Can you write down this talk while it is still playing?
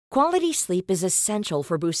Quality sleep is essential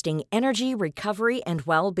for boosting energy, recovery, and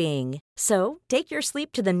well-being. So, take your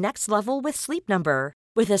sleep to the next level with Sleep Number.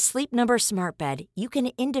 With a Sleep Number smart bed, you can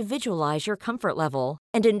individualize your comfort level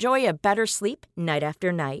and enjoy a better sleep night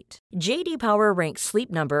after night. J.D. Power ranks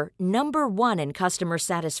Sleep Number number 1 in customer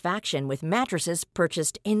satisfaction with mattresses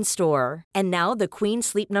purchased in-store. And now the Queen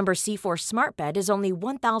Sleep Number C4 smart bed is only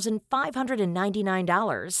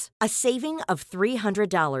 $1,599, a saving of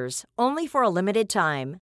 $300, only for a limited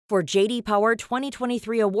time. For J.D. Power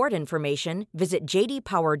 2023 award information, visit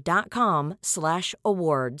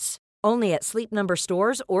jdpower.com/awards. Only at Sleep Number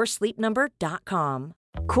stores or sleepnumber.com.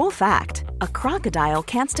 Cool fact, a crocodile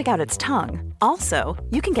can't stick out its tongue. Also,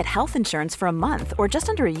 you can get health insurance for a month or just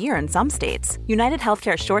under a year in some states. United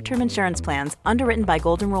Healthcare short-term insurance plans, underwritten by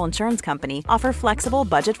Golden Rule Insurance Company, offer flexible,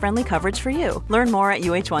 budget-friendly coverage for you. Learn more at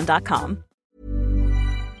uh1.com.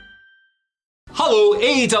 Hello,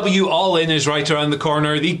 AEW All In is right around the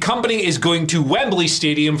corner. The company is going to Wembley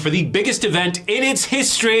Stadium for the biggest event in its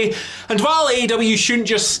history. And while AEW shouldn't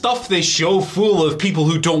just stuff this show full of people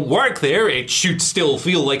who don't work there, it should still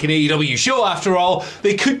feel like an AEW show after all,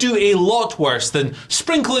 they could do a lot worse than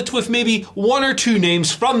sprinkle it with maybe one or two names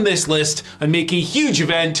from this list and make a huge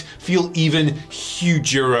event feel even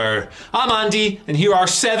huger. I'm Andy, and here are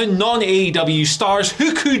 7 non-AEW stars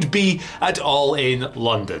who could be at All In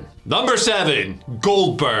London. Number 7,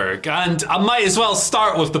 Goldberg. And I might as well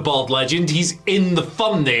start with the bald legend. He's in the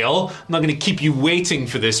thumbnail. I'm not going to keep you waiting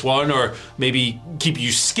for this one, or maybe keep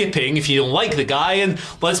you skipping if you don't like the guy. And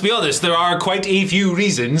let's be honest, there are quite a few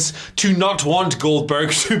reasons to not want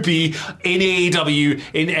Goldberg to be in AEW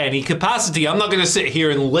in any capacity. I'm not going to sit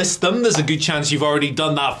here and list them. There's a good chance you've already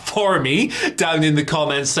done that for me down in the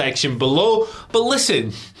comments section below. But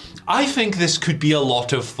listen, I think this could be a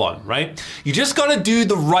lot of fun, right? You just gotta do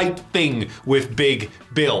the right thing with Big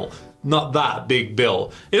Bill. Not that Big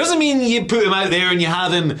Bill. It doesn't mean you put him out there and you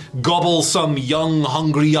have him gobble some young,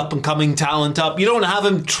 hungry, up-and-coming talent up. You don't have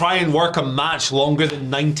him try and work a match longer than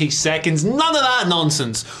 90 seconds. None of that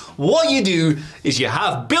nonsense. What you do is you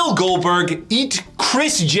have Bill Goldberg eat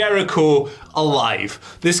Chris Jericho alive.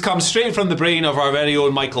 This comes straight from the brain of our very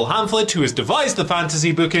own Michael Hamflett, who has devised the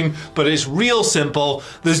fantasy booking, but it's real simple.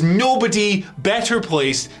 There's nobody better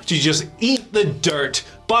placed to just eat the dirt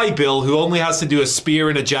by Bill, who only has to do a spear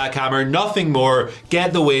and a jackhammer, nothing more,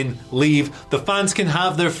 get the win, leave. The fans can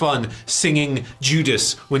have their fun singing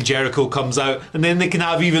Judas when Jericho comes out, and then they can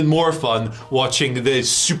have even more fun watching the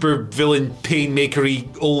super villain painmakery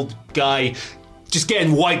old guy just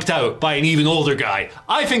getting wiped out by an even older guy.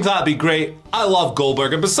 I think that'd be great. I love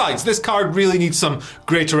Goldberg, and besides, this card really needs some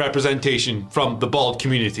greater representation from the bald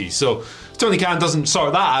community. So if Tony Khan doesn't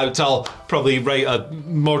sort that out, I'll probably write a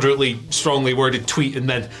moderately strongly worded tweet and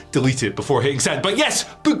then delete it before hitting send. But yes,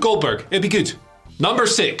 book Goldberg, it'd be good. Number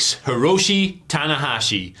 6, Hiroshi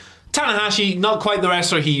Tanahashi. Tanahashi, not quite the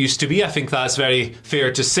wrestler he used to be. I think that's very fair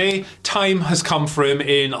to say. Time has come for him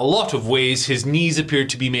in a lot of ways. His knees appear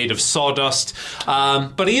to be made of sawdust,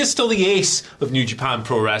 but he is still the ace of New Japan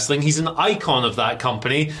Pro Wrestling. He's an icon of that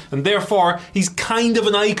company, and therefore he's kind of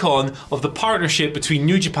an icon of the partnership between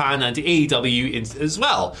New Japan and AEW as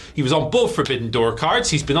well. He was on both Forbidden Door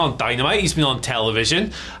cards. He's been on Dynamite. He's been on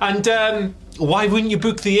television, and why wouldn't you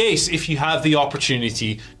book the ace if you have the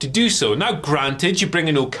opportunity to do so? Now, granted, you bring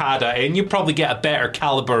an Okada in, you probably get a better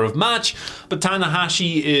caliber of match, but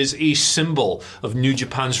Tanahashi is a symbol of New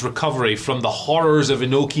Japan's recovery from the horrors of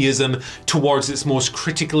Inokiism towards its most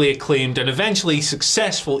critically acclaimed and eventually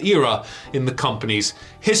successful era in the company's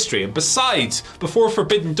history. And besides, before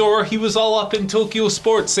Forbidden Door, he was all up in Tokyo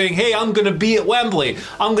Sports saying, hey, I'm going to be at Wembley,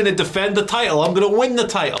 I'm going to defend the title, I'm going to win the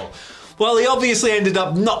title. Well, he obviously ended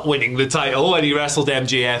up not winning the title when he wrestled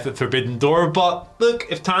MJF at Forbidden Door, but look,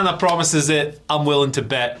 if Tana promises it, I'm willing to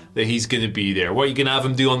bet that he's going to be there. What are you going to have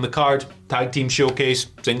him do on the card? Tag team showcase,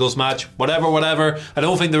 singles match, whatever. I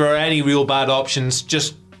don't think there are any real bad options.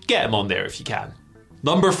 Just get him on there if you can.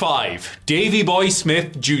 Number 5, Davey Boy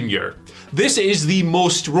Smith Jr. This is the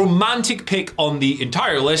most romantic pick on the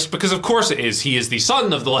entire list because of course it is. He is the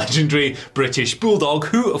son of the legendary British Bulldog,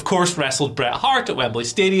 who of course wrestled Bret Hart at Wembley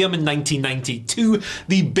Stadium in 1992,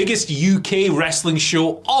 the biggest UK wrestling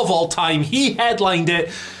show of all time. He headlined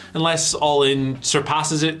it. Unless All In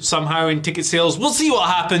surpasses it somehow in ticket sales. We'll see what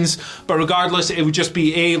happens, but regardless, it would just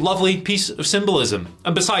be a lovely piece of symbolism.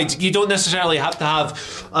 And besides, you don't necessarily have to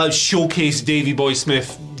have a showcase Davey Boy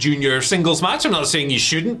Smith Jr. singles match. I'm not saying you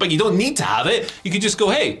shouldn't, but you don't need to have it. You could just go,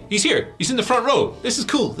 hey, he's here. He's in the front row. This is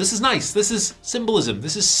cool. This is nice. This is symbolism.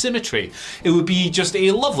 This is symmetry. It would be just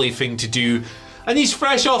a lovely thing to do. And he's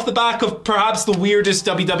fresh off the back of perhaps the weirdest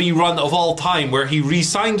WWE run of all time, where he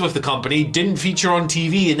re-signed with the company, didn't feature on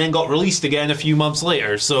TV, and then got released again a few months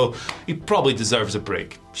later. So he probably deserves a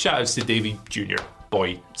break. Shoutouts to Davey Jr.,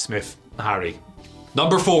 Boy, Smith, Harry.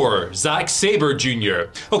 Number 4, Zack Sabre Jr.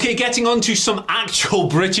 Okay, getting on to some actual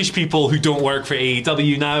British people who don't work for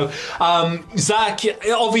AEW now. Zack,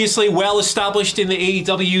 obviously well established in the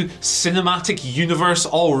AEW cinematic universe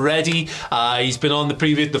already. He's been on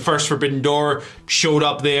the first Forbidden Door, showed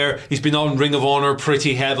up there. He's been on Ring of Honor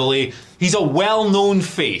pretty heavily. He's a well-known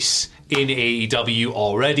face in AEW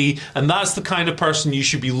already, and that's the kind of person you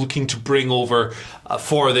should be looking to bring over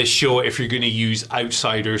for this show if you're going to use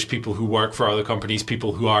outsiders, people who work for other companies,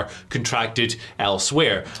 people who are contracted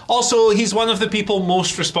elsewhere. Also, he's one of the people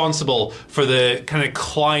most responsible for the kind of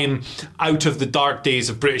climb out of the dark days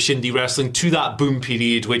of British indie wrestling to that boom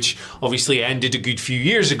period, which obviously ended a good few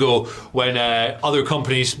years ago when other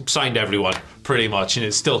companies signed everyone, pretty much, and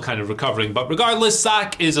it's still kind of recovering. But regardless,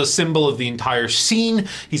 Zack is a symbol of the entire scene.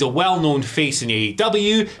 He's a well-known face in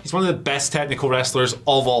AEW. He's one of the best technical wrestlers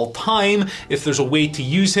of all time. If there's a way to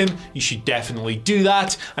use him, you should definitely do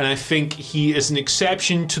that. And I think he is an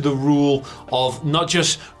exception to the rule of not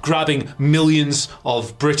just grabbing millions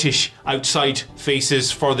of British outside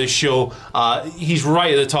faces for this show. He's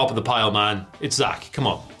right at the top of the pile, man. It's Zack. Come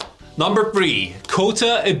on. Number 3,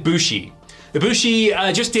 Kota Ibushi.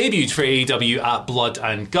 Ibushi just debuted for AEW at Blood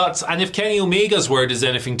and Guts, and if Kenny Omega's word is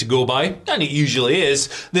anything to go by, and it usually is,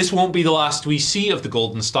 this won't be the last we see of the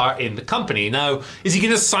Golden Star in the company. Now, is he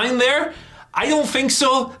going to sign there? I don't think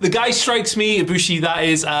so. The guy strikes me, Ibushi that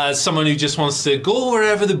is, as someone who just wants to go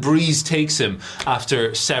wherever the breeze takes him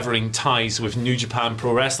after severing ties with New Japan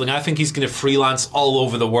Pro Wrestling. I think he's going to freelance all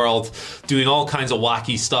over the world, doing all kinds of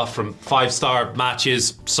wacky stuff, from 5-star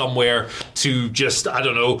matches somewhere to just, I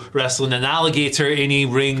don't know, wrestling an alligator in a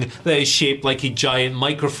ring that is shaped like a giant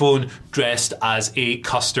microphone dressed as a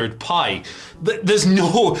custard pie. There's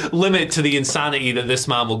no limit to the insanity that this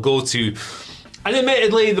man will go to. And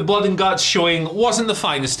admittedly, the Blood and Guts showing wasn't the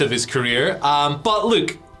finest of his career, but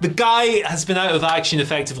look, the guy has been out of action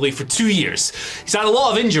effectively for 2 years. He's had a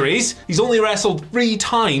lot of injuries. He's only wrestled 3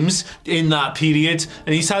 times in that period,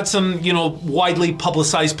 and he's had some, widely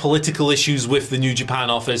publicised political issues with the New Japan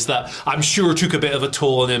office that I'm sure took a bit of a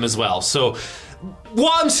toll on him as well. So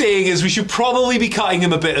what I'm saying is we should probably be cutting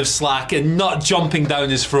him a bit of slack and not jumping down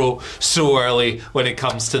his throat so early when it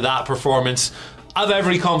comes to that performance. I have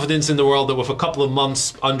every confidence in the world that with a couple of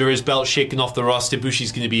months under his belt shaking off the rust,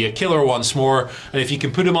 Ibushi's going to be a killer once more. And if you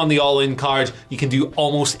can put him on the all-in card, you can do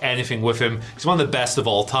almost anything with him. He's one of the best of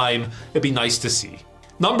all time. It'd be nice to see.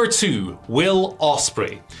 Number 2, Will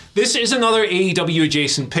Ospreay. This is another AEW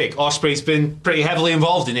adjacent pick. Ospreay's been pretty heavily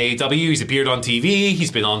involved in AEW. He's appeared on TV.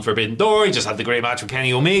 He's been on Forbidden Door. He just had the great match with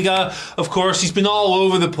Kenny Omega. Of course, he's been all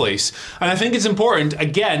over the place. And I think it's important,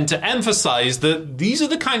 again, to emphasize that these are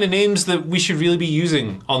the kind of names that we should really be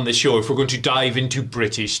using on this show if we're going to dive into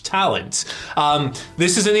British talent.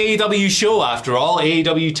 This is an AEW show, after all.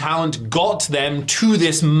 AEW talent got them to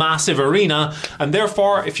this massive arena. And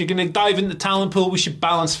therefore, if you're going to dive into the talent pool, we should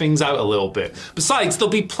balance things out a little bit. Besides,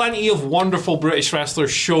 there'll be plenty of wonderful British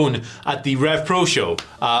wrestlers shown at the Rev Pro show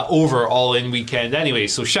over All In weekend anyway.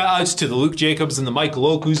 So shout outs to the Luke Jacobs and the Michael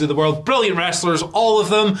Okus of the world. Brilliant wrestlers, all of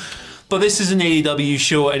them. But this is an AEW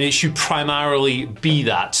show and it should primarily be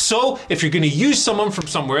that. So if you're going to use someone from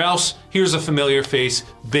somewhere else, here's a familiar face,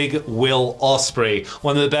 Big Will Ospreay.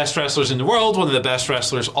 One of the best wrestlers in the world, one of the best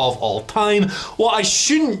wrestlers of all time. What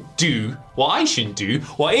AEW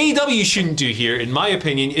shouldn't do here, in my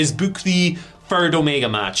opinion, is book the third Omega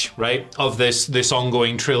match, right, of this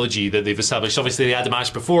ongoing trilogy that they've established. Obviously they had the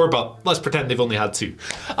match before, but let's pretend they've only had 2.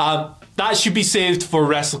 That should be saved for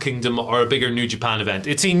Wrestle Kingdom or a bigger New Japan event.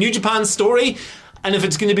 It's a New Japan story, and if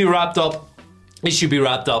it's going to be wrapped up, it should be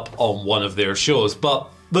wrapped up on one of their shows. But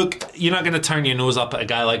look, you're not going to turn your nose up at a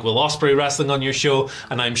guy like Will Ospreay wrestling on your show,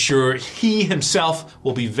 and I'm sure he himself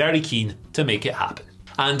will be very keen to make it happen.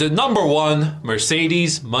 And at number 1,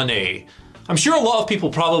 Mercedes Mone. I'm sure a lot of people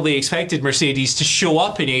probably expected Mercedes to show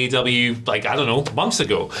up in AEW, months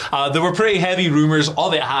ago. There were pretty heavy rumours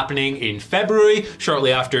of it happening in February,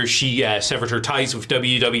 shortly after she severed her ties with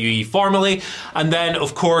WWE formally. And then,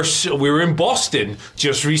 of course, we were in Boston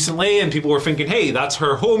just recently, and people were thinking, hey, that's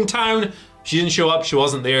her hometown. She didn't show up, she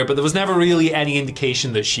wasn't there, but there was never really any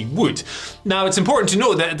indication that she would. Now, it's important to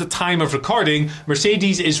note that at the time of recording,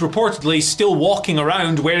 Mercedes is reportedly still walking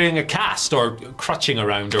around wearing a cast, or crutching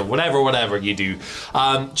around, or whatever you do.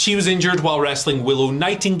 She was injured while wrestling Willow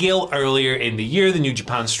Nightingale earlier in the year, the New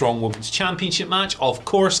Japan Strong Women's Championship match, of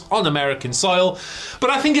course, on American soil. But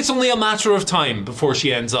I think it's only a matter of time before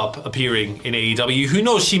she ends up appearing in AEW. Who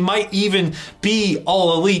knows, she might even be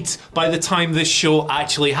All Elite by the time this show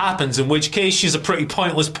actually happens, in which case she's a pretty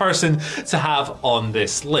pointless person to have on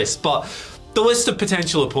this list. But the list of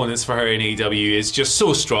potential opponents for her in AEW is just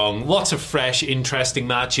so strong. Lots of fresh, interesting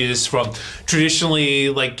matches from traditionally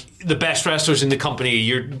like the best wrestlers in the company.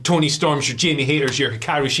 Your Tony Storms, your Jamie Hayters, your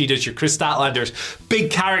Hikaru Shidas, your Chris Statlanders.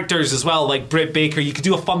 Big characters as well, like Britt Baker. You could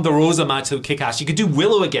do a Thunder Rosa match that would kick ass. You could do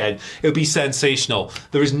Willow again. It would be sensational.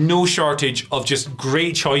 There is no shortage of just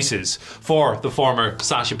great choices for the former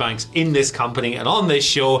Sasha Banks in this company and on this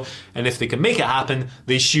show. And if they can make it happen,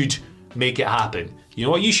 they should make it happen. You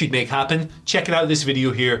know what you should make happen? Check it out, this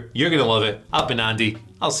video here. You're going to love it. I've been Andy.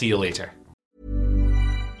 I'll see you later.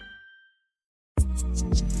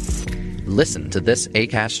 Listen to this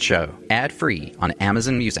Acast show ad-free on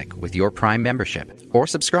Amazon Music with your Prime membership, or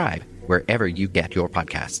subscribe wherever you get your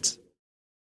podcasts.